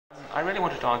I really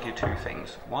wanted to argue two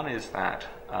things. One is that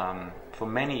for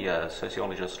many years,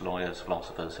 sociologists, lawyers,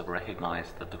 philosophers have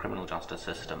recognized that the criminal justice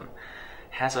system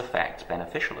has effects,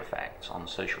 beneficial effects, on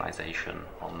socialization,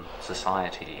 on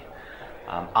society,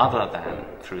 other than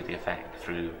through the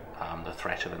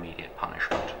threat of immediate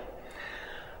punishment.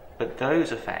 But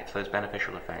those effects, those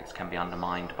beneficial effects, can be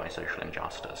undermined by social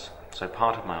injustice. So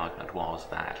part of my argument was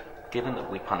that given that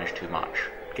we punish too much,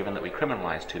 given that we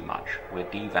criminalize too much, we're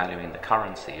devaluing the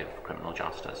currency of criminal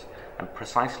justice. And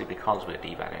precisely because we're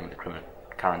devaluing the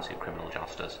currency of criminal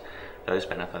justice, those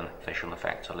beneficial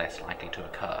effects are less likely to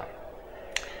occur.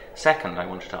 Second, I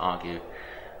wanted to argue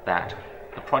that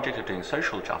the project of doing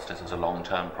social justice is a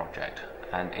long-term project,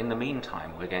 and in the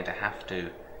meantime we're going to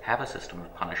have a system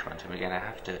of punishment, and we're going to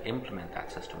have to implement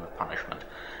that system of punishment.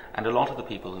 And a lot of the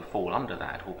people who fall under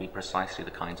that will be precisely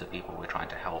the kinds of people we're trying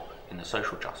to help in the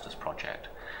social justice project.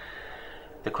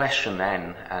 The question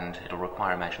then, and it'll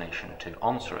require imagination to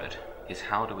answer it, is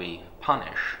how do we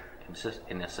punish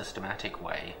in a systematic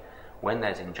way when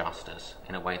there's injustice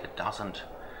in a way that doesn't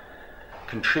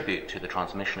contribute to the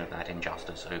transmission of that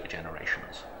injustice over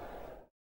generations.